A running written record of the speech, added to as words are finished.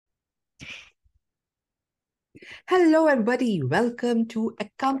Hello, everybody. Welcome to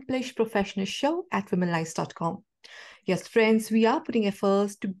Accomplished Professional Show at Womenlines.com. Yes, friends, we are putting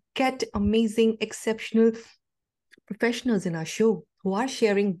efforts to get amazing, exceptional professionals in our show who are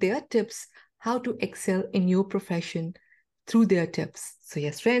sharing their tips how to excel in your profession through their tips. So,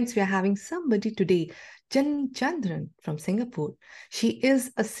 yes, friends, we are having somebody today, Janani Chandran from Singapore. She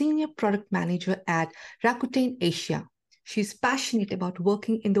is a senior product manager at Rakuten Asia. She's passionate about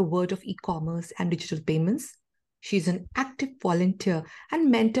working in the world of e-commerce and digital payments. She's an active volunteer and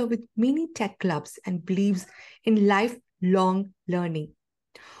mentor with many tech clubs and believes in lifelong learning.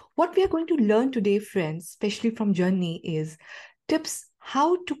 What we are going to learn today, friends, especially from Janani, is tips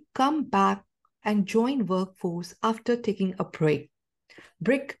how to come back and join workforce after taking a break.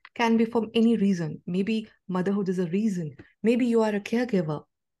 Break can be from any reason. Maybe motherhood is a reason. Maybe you are a caregiver,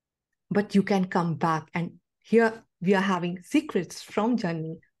 but you can come back. And here we are having secrets from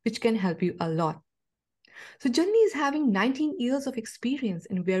Janani, which can help you a lot. So Janani is having 19 years of experience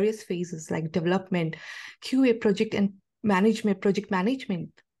in various phases like development, QA project management.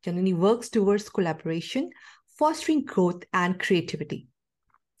 Janani works towards collaboration, fostering growth and creativity.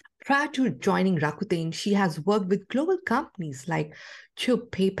 Prior to joining Rakuten, she has worked with global companies like Chubb,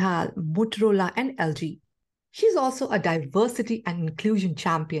 PayPal, Motorola, and LG. She's also a diversity and inclusion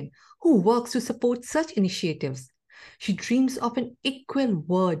champion who works to support such initiatives. She dreams of an equal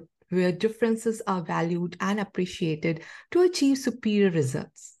world where differences are valued and appreciated to achieve superior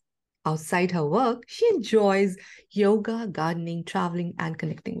results. Outside her work, she enjoys yoga, gardening, traveling, and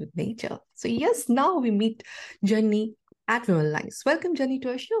connecting with nature. So, yes, now we meet Janani at Womenlines. Welcome, Janani, to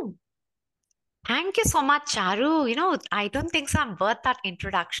our show. Thank you so much, Charu. I don't think so I'm worth that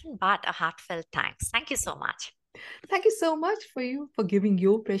introduction, but a heartfelt thanks. Thank you so much. Thank you so much for giving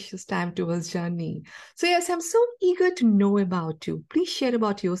your precious time to us, Janani. So, yes, I'm so eager to know about you. Please share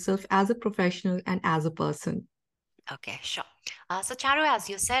about yourself as a professional and as a person. Okay, sure. So Charu, as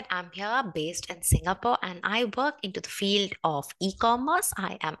you said, I'm here based in Singapore and I work into the field of e-commerce.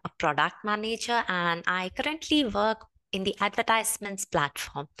 I am a product manager and I currently work in the advertisements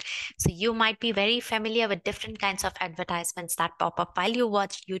platform. So you might be very familiar with different kinds of advertisements that pop up while you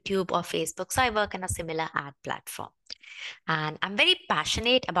watch YouTube or Facebook. So I work in a similar ad platform. And I'm very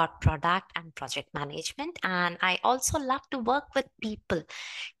passionate about product and project management. And I also love to work with people.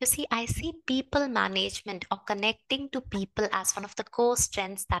 You see, I see people management or connecting to people as one of the core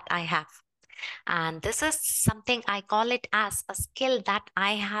strengths that I have. And this is something I call it as a skill that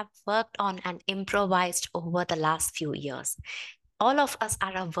I have worked on and improvised over the last few years. All of us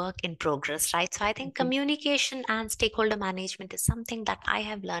are a work in progress, right? So I think communication and stakeholder management is something that I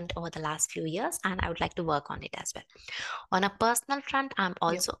have learned over the last few years, and I would like to work on it as well. On a personal front, I'm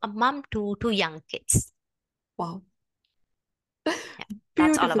also a mom to two young kids. Wow. Yeah,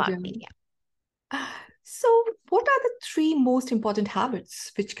 that's all Beautiful, about me. Janani. Yeah. So, what are the three most important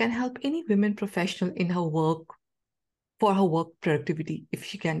habits which can help any women professional in her work for her work productivity if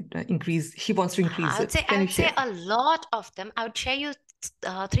she can she wants to increase it? I Can you would say share? a lot of them. I would share you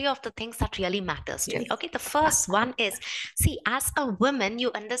three of the things that really matters to me. Yes. Okay, the first one is, see, as a woman,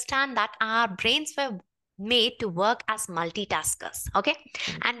 you understand that our brains were made to work as multitaskers. Okay,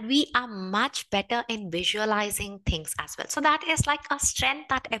 and we are much better in visualizing things as well. So that is like a strength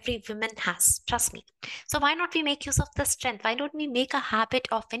that every woman has. Trust me. So why not we make use of the strength? Why don't we make a habit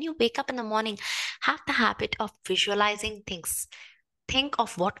of when you wake up in the morning, have the habit of visualizing things. Think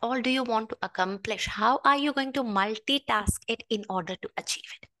of what all do you want to accomplish. How are you going to multitask it in order to achieve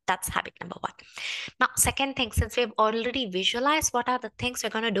it? That's habit number one. Now, second thing, since we've already visualized what are the things we're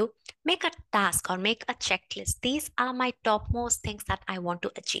going to do, make a task or make a checklist. These are my topmost things that I want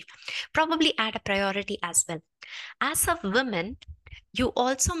to achieve. Probably add a priority as well. As a woman, you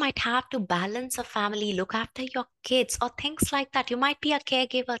also might have to balance a family, look after your kids, or things like that. You might be a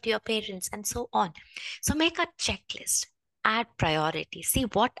caregiver to your parents and so on. So make a checklist, add priority, see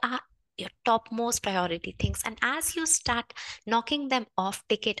what are your topmost priority things. And as you start knocking them off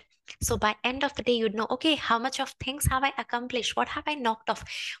ticket, so by end of the day, you'd know, okay, how much of things have I accomplished? What have I knocked off?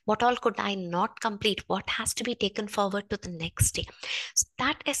 What all could I not complete? What has to be taken forward to the next day? So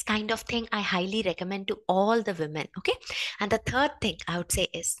that is kind of thing I highly recommend to all the women. Okay. And the third thing I would say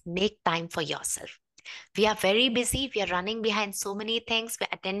is make time for yourself. We are very busy. We are running behind so many things. We're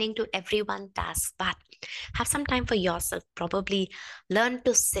attending to everyone's tasks, but have some time for yourself. Probably learn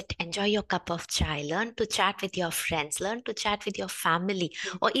to sit, enjoy your cup of chai, learn to chat with your friends, learn to chat with your family,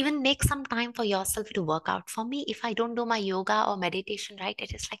 or even make some time for yourself to work out. For me, if I don't do my yoga or meditation, right,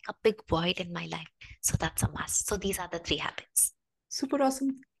 it is like a big void in my life. So that's a must. So these are the three habits. Super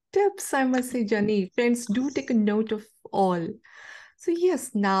awesome tips, I must say, Janani. Friends, do take a note of all. So,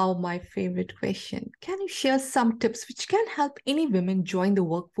 yes, now my favorite question. Can you share some tips which can help any women join the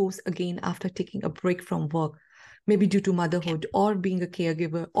workforce again after taking a break from work, maybe due to Okay. motherhood or being a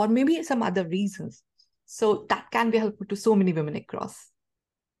caregiver, or maybe some other reasons? So, that can be helpful to so many women across.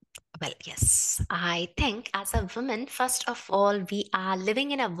 Well, yes, I think as a woman, first of all, we are living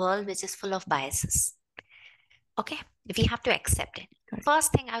in a world which is full of biases. Okay, we have to accept it. Correct.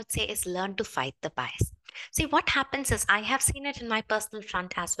 First thing I would say is learn to fight the bias. See, what happens is I have seen it in my personal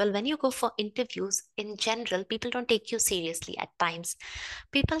front as well. When you go for interviews in general, people don't take you seriously at times.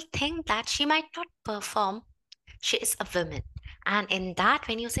 People think that she might not perform, she is a woman. And in that,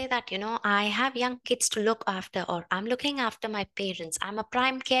 when you say that, I have young kids to look after, or I'm looking after my parents, I'm a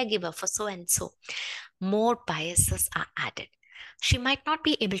prime caregiver for so and so, more biases are added. She might not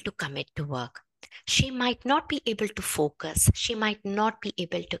be able to commit to work. She might not be able to focus. She might not be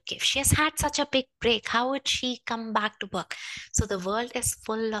able to give. She has had such a big break. How would she come back to work? So the world is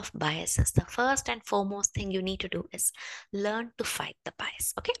full of biases. The first and foremost thing you need to do is learn to fight the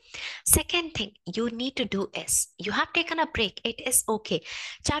bias. Okay. Second thing you need to do is you have taken a break. It is okay.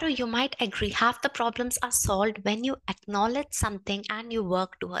 Charu, you might agree half the problems are solved when you acknowledge something and you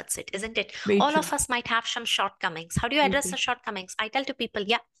work towards it, isn't it? Very All true. of us might have some shortcomings. How do you I address the agree. shortcomings? I tell to people,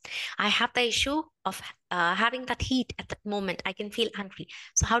 yeah, I have the issue of having that heat at that moment. I can feel angry.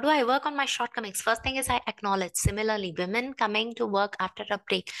 So, how do I work on my shortcomings? First thing is I acknowledge. Similarly, women coming to work after a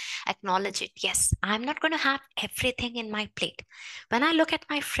break, acknowledge it. Yes, I'm not going to have everything in my plate. When I look at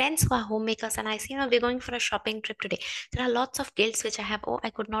my friends who are homemakers and I see, we're going for a shopping trip today, there are lots of guilts which I have. Oh,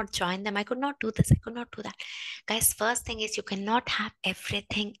 I could not join them. I could not do this. I could not do that. Guys, first thing is you cannot have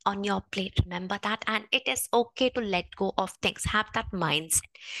everything on your plate. Remember that. And it is okay to let go of things. Have that mindset.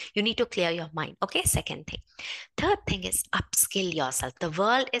 You need to clear your mind. Okay. Second thing. Third thing is upskill yourself. The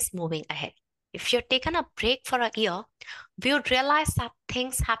world is moving ahead. If you're taken a break for a year, we would realize that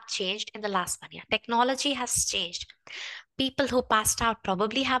things have changed in the last 1 year. Technology has changed. People who passed out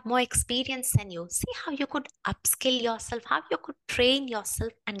probably have more experience than you. See how you could upskill yourself, how you could train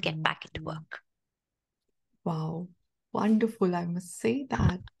yourself and get back into work. Wow. Wonderful, I must say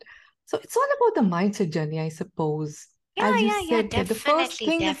that. So it's all about the mindset journey, I suppose. As you Yeah, said, that the first definitely,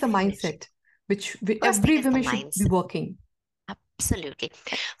 thing is the definitely. mindset, which First thing every is the woman should be mindset. working. Absolutely.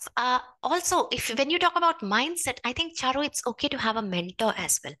 Also, if when you talk about mindset, I think Charu, it's okay to have a mentor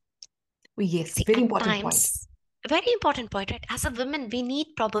as well. Yes, See, very at important point. times, very important point, right? As a woman, we need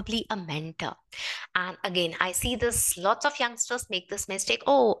probably a mentor. And again, I see this lots of youngsters make this mistake.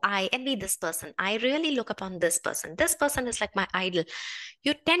 Oh, I envy this person. I really look upon this person. This person is like my idol.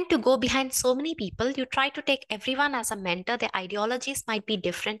 You tend to go behind so many people. You try to take everyone as a mentor. Their ideologies might be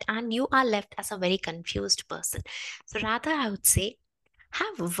different, and you are left as a very confused person. So, rather, I would say,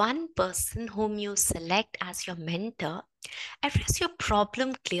 have one person whom you select as your mentor, address your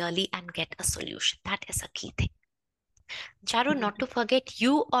problem clearly, and get a solution. That is a key thing. Charu, not to forget,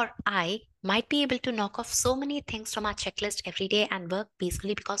 you or I might be able to knock off so many things from our checklist every day and work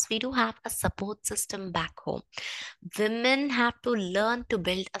peacefully because we do have a support system back home. Women have to learn to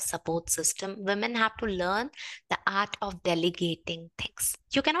build a support system. Women have to learn the art of delegating things.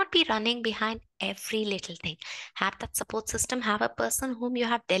 You cannot be running behind every little thing. Have that support system, have a person whom you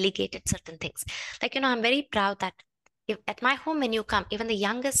have delegated certain things. Like, I'm very proud that if at my home, when you come, even the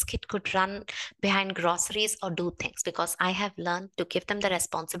youngest kid could run behind groceries or do things because I have learned to give them the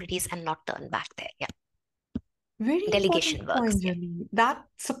responsibilities and not turn back there. Yeah. Very important Delegation works. point, Yeah. really. That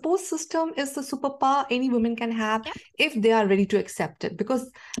support system is the superpower any woman can have Yeah. if they are ready to accept it. Because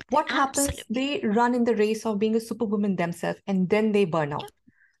what happens, Absolutely. they run in the race of being a superwoman themselves and then they burn Yeah. out.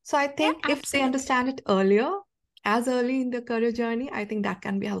 So I Yeah. think if they Absolutely. understand it earlier, as early in their career journey, I think that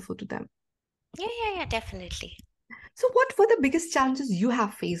can be helpful to them. Yeah, definitely. So, what were the biggest challenges you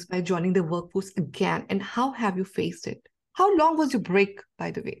have faced by joining the workforce again, and how have you faced it? How long was your break,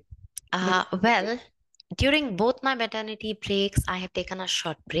 by the way, when you took the break? Well, during both my maternity breaks, I have taken a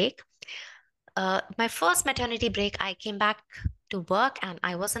short break. My first maternity break, I came back to work and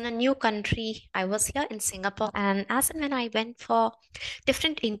I was in a new country. I was here in Singapore. And as and when I went for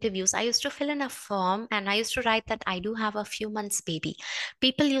different interviews, I used to fill in a form and I used to write that I do have a few months baby.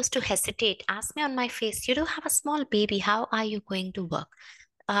 People used to hesitate, ask me on my face, you do have a small baby. How are you going to work?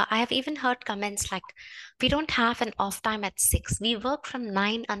 I have even heard comments like, we don't have an off time at 6. We work from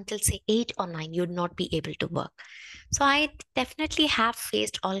 9 until say 8 or 9. You'd not be able to work. So I definitely have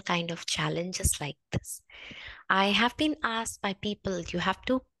faced all kind of challenges like this. I have been asked by people, you have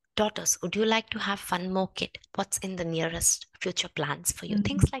two daughters. Would you like to have one more kid? What's in the nearest future plans for you? Mhm.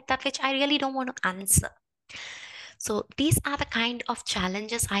 Things like that, which I really don't want to answer. So these are the kind of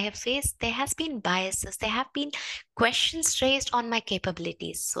challenges I have faced. There has been biases, there have been questions raised on my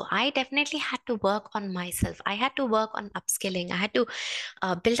capabilities. So I definitely had to work on myself. I had to work on upskilling. I had to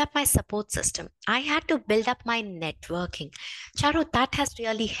build up my support system. I had to build up my networking. Charu, that has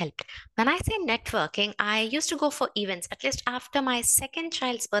really helped. When I say networking, I used to go for events. At least after my second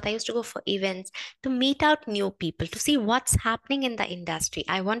child's birth, I used to go for events to meet out new people, to see what's happening in the industry.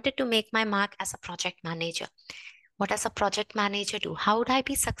 I wanted to make my mark as a project manager. What does a project manager do? How would I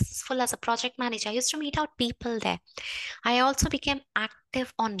be successful as a project manager? I used to meet out people there. I also became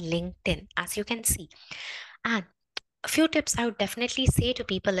active on LinkedIn, as you can see. And a few tips I would definitely say to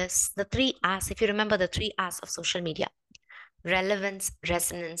people is the three R's. If you remember the three R's of social media: relevance,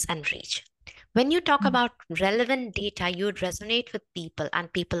 resonance, and reach. When you talk about relevant data, you would resonate with people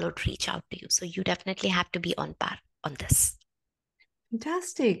and people would reach out to you. So you definitely have to be on par on this.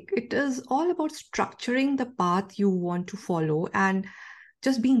 Fantastic. It is all about structuring the path you want to follow and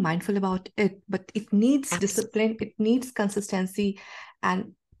just being mindful about it. But it needs discipline, it needs consistency,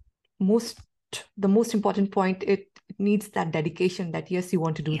 and the most important point, it needs that dedication that yes, you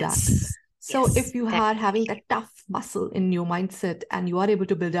want to do that. Yes. So Yes, if you are definitely. having that tough muscle in your mindset and you are able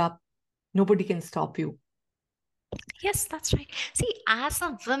to build up, nobody can stop you. Yes, that's right. See, as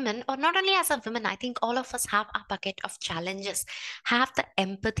a woman, or not only as a woman, I think all of us have a bucket of challenges. Have the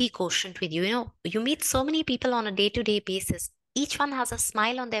empathy quotient with you. You know, you meet so many people on a day-to-day basis. Each one has a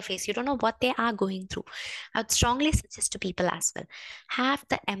smile on their face. You don't know what they are going through. I would strongly suggest to people as well, have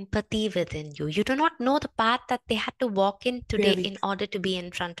the empathy within you. You do not know the path that they had to walk in today Really. in order to be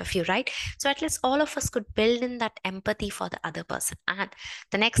in front of you, right? So at least all of us could build in that empathy for the other person. And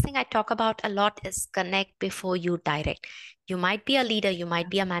the next thing I talk about a lot is connect before you direct. You might be a leader, you might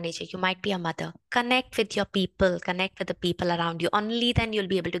be a manager, you might be a mother. Connect with your people, connect with the people around you. Only then you'll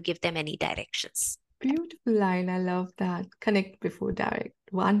be able to give them any directions. Beautiful line. I love that. Connect before direct.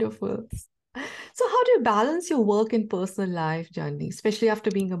 Wonderful. So, how do you balance your work and personal life, Janani, especially after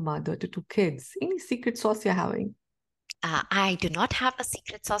being a mother to two kids? Any secret sauce you're having? I do not have a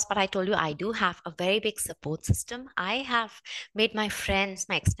secret sauce, but I told you I do have a very big support system. I have made my friends,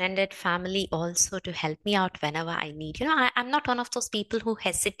 my extended family also to help me out whenever I need. You know, I'm not one of those people who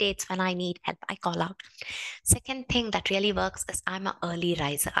hesitates when I need help. I call out. Second thing that really works is I'm an early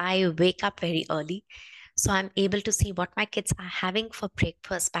riser. I wake up very early. So I'm able to see what my kids are having for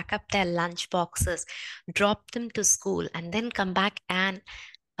breakfast, pack up their lunch boxes, drop them to school, and then come back and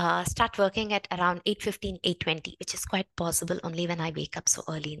start working at around 8:15, 8:20, which is quite possible only when I wake up so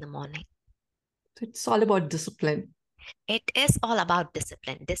early in the morning. So it's all about discipline. It is all about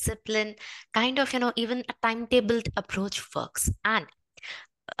discipline. Discipline, kind of, even a timetabled approach works. And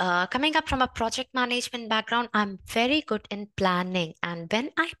coming up from a project management background, I'm very good in planning. And when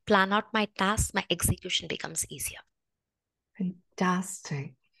I plan out my tasks, my execution becomes easier.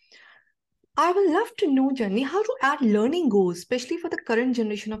 Fantastic. I would love to know, Janani, how to add learning goals, especially for the current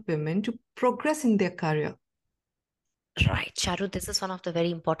generation of women to progress in their career. Right, Charu, this is one of the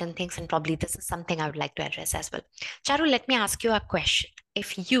very important things, and probably this is something I would like to address as well. Charu, let me ask you a question.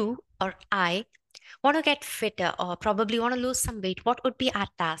 If you or I want to get fitter or probably want to lose some weight, what would be our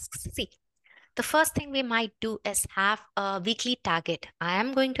tasks? See, the first thing we might do is have a weekly target. I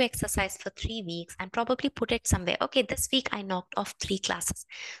am going to exercise for 3 weeks and probably put it somewhere. Okay, this week I knocked off 3 classes.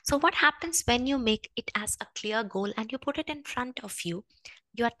 So, what happens when you make it as a clear goal and you put it in front of you?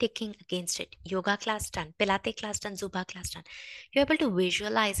 You are ticking against it. Yoga class done, Pilates class done, Zumba class done. You're able to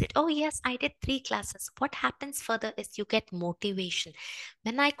visualize it. Oh, yes, I did 3 classes. What happens further is you get motivation.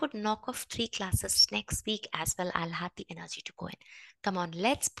 When I could knock off 3 classes next week as well, I'll have the energy to go in. Come on,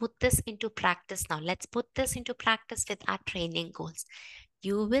 let's put this into practice now. Let's put this into practice with our training goals.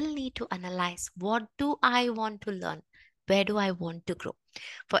 You will need to analyze, what do I want to learn? Where do I want to grow?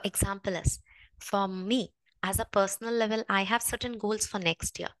 For example, as for me, as a personal level, I have certain goals for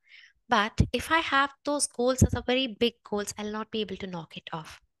next year. But if I have those goals as a very big goals, I'll not be able to knock it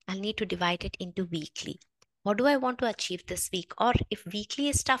off. I'll need to divide it into weekly. What do I want to achieve this week? Or if weekly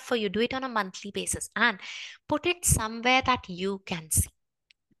is tough for you, do it on a monthly basis and put it somewhere that you can see.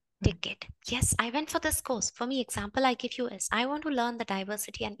 Ticket. Yes, I went for this course. For me, example I give you is I want to learn the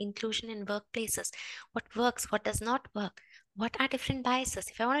diversity and inclusion in workplaces. What works, what does not work, what are different biases.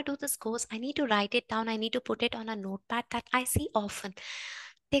 If I want to do this course, I need to write it down. I need to put it on a notepad that I see often.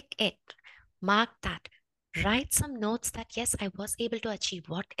 Tick it, mark that, write some notes that yes, I was able to achieve.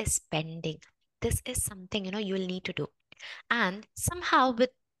 What is pending? This is something you'll need to do. And somehow with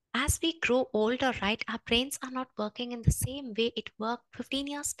as we grow older, right, our brains are not working in the same way it worked 15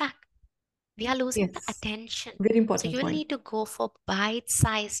 years back. We are losing the Yes, attention. very So important you will point. need to go for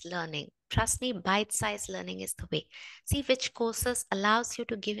bite-sized learning. Trust me, bite-sized learning is the way. See which courses allows you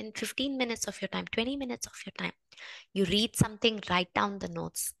to give in 15 minutes of your time, 20 minutes of your time. You read something, write down the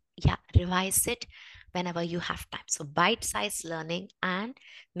notes. Yeah, revise it whenever you have time. So bite-sized learning, and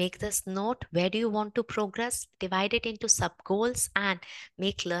make this note. Where do you want to progress? Divide it into sub-goals and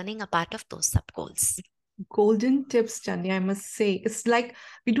make learning a part of those sub-goals. Golden tips, Chanya, I must say. It's like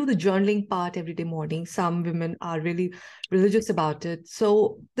we do the journaling part every day morning. Some women are really religious about it.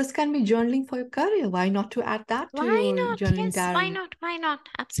 So this can be journaling for your career. Why not to add that to Why your not? journaling Yes, why diary? not? Why not?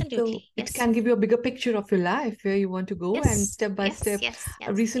 So Absolutely. it Yes. can give you a bigger picture of your life, where you want to go, and Yes. step by Yes. step. Yes. Yes.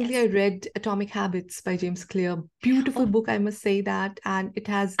 Recently, Yes. I read Atomic Habits by James Clear. Beautiful Oh, book, I must say that. And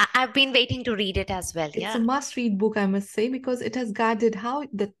I've been waiting to read it as well. it's a Yeah. must-read book, I must say, because it has guided how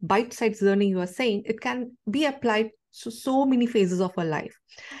the bite-sized learning you are saying, it can be applied to so many phases of our life.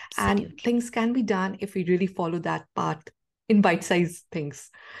 And Absolutely. things can be done if we really follow that path in bite-sized things.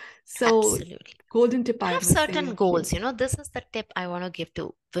 So Absolutely. golden tip, I Have must certain say. goals. This is the tip I want to give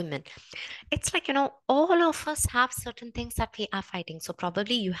to women. It's like, all of us have certain things that we are fighting. So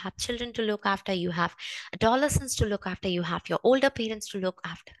probably you have children to look after, you have adolescents to look after, you have your older parents to look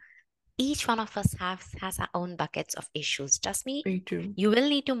after. Each one of us has our own buckets of issues. Trust me, Very true. you will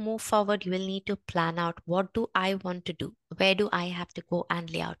need to move forward. You will need to plan out, what do I want to do? Where do I have to go,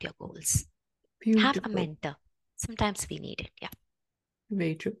 and lay out your goals. Have a Beautiful. mentor. Sometimes we need it. Yeah.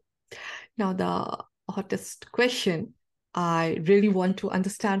 Very true. Now, the hottest question I really want to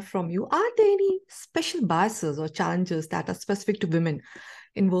understand from you, are there any special biases or challenges that are specific to women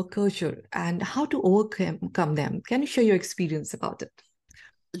in work culture, and how to overcome them? Can you share your experience about it?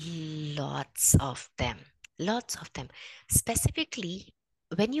 Lots of them. Lots of them. Specifically,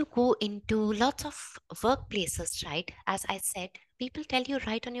 when you go into lots of workplaces, right? As I said, people tell you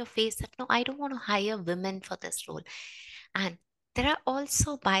right on your face that no, I don't want to hire women for this role. And there are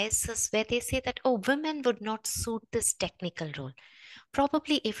also biases where they say that, oh, women would not suit this technical role.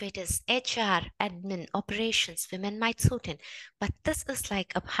 Probably if it is HR, admin, operations, women might suit in. But this is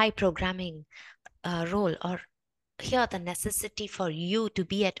like a high programming role, or here the necessity for you to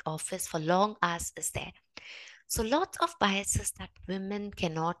be at office for long hours is there. So lots of biases that women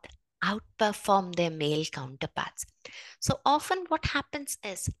cannot outperform their male counterparts. So often what happens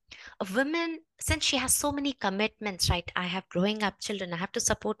is, a woman, since she has so many commitments, right? I have growing up children, I have to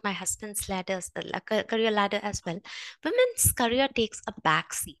support my husband's career ladder as well. Women's career takes a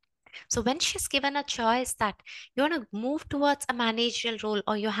backseat. So when she's given a choice that you want to move towards a managerial role,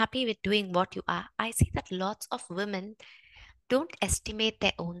 or you're happy with doing what you are, I see that lots of women don't estimate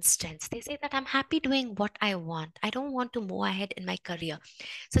their own strengths. They say that I'm happy doing what I want. I don't want to move ahead in my career.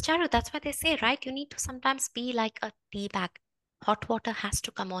 So, Charu, that's why they say, right? You need to sometimes be like a tea bag. Hot water has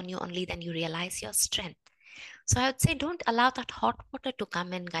to come on you, only then you realize your strength. So I would say don't allow that hot water to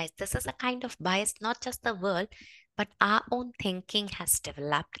come in, guys. This is a kind of bias, not just the world, but our own thinking has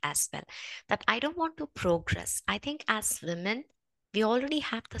developed as well. That I don't want to progress. I think as women, we already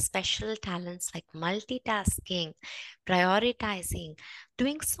have the special talents like multitasking, prioritizing,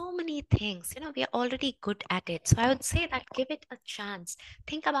 doing so many things. We are already good at it. So I would say that give it a chance.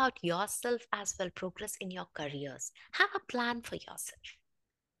 Think about yourself as well, progress in your careers. Have a plan for yourself.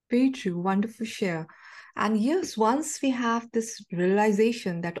 Very true. Wonderful share. And yes, once we have this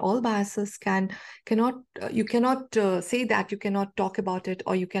realization that all biases cannot you cannot say that, you cannot talk about it,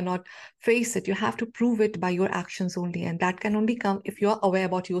 or you cannot face it. You have to prove it by your actions only, and that can only come if you are aware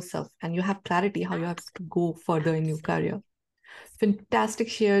about yourself and you have clarity how you have to go further in your Absolutely. career. Fantastic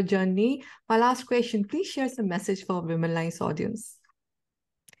share journey. My last question, please share some message for Womenlines audience.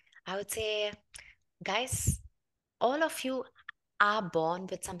 I would say, guys, all of you are born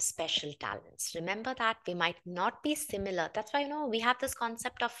with some special talents. Remember that we might not be similar. That's why, we have this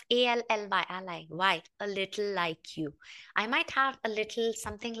concept of ALLY, ally. Why? A little like you. I might have a little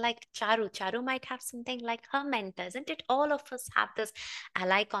something like Charu. Charu might have something like her mentor. Isn't it? All of us have this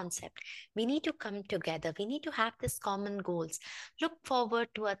ally concept. We need to come together. We need to have this common goals. Look forward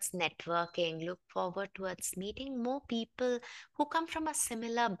towards networking. Look forward towards meeting more people who come from a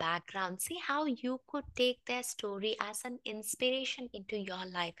similar background. See how you could take their story as an inspiration into your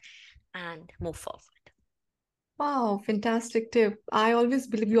life and move forward. Wow, fantastic tip. I always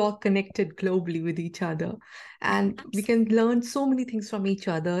believe we are connected globally with each other, and we can Absolutely. learn so many things from each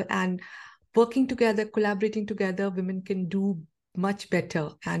other. And working together, collaborating together, women can do much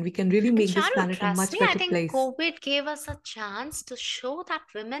better, and we can really And make this Charu, planet a trust much me, I better think place. COVID gave us a chance to show that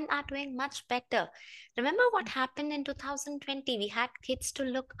women are doing much better. Remember what happened in 2020? We had kids to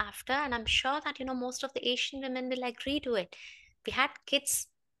look after, and I'm sure that, most of the Asian women will agree to it. We had kids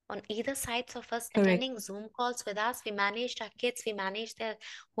on either sides of us, Correct. attending Zoom calls with us. We managed our kids, we managed their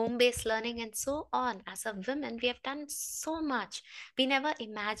home-based learning and so on. As a woman, we have done so much. We never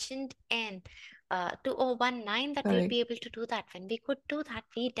imagined in 2019 that we'll Correct. be able to do that. When we could do that,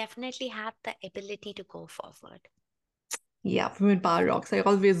 we definitely have the ability to go forward. Yeah, Women Power Rocks. I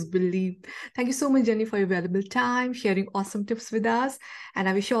always believe. Thank you so much, Jenny, for your valuable time, sharing awesome tips with us. And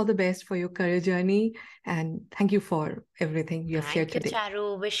I wish you all the best for your career journey. And thank you for everything you have shared Thank you, today.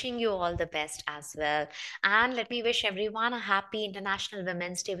 Charu. Wishing you all the best as well. And let me wish everyone a happy International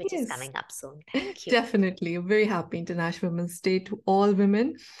Women's Day, which is Yes, coming up soon. Thank you. definitely. A very happy International Women's Day to all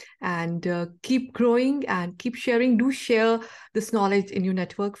women. And keep growing and keep sharing. Do share this knowledge in your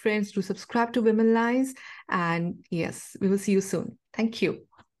network, friends. Do subscribe to Womenlines. And yes, we will see you soon. Thank you.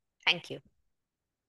 Thank you.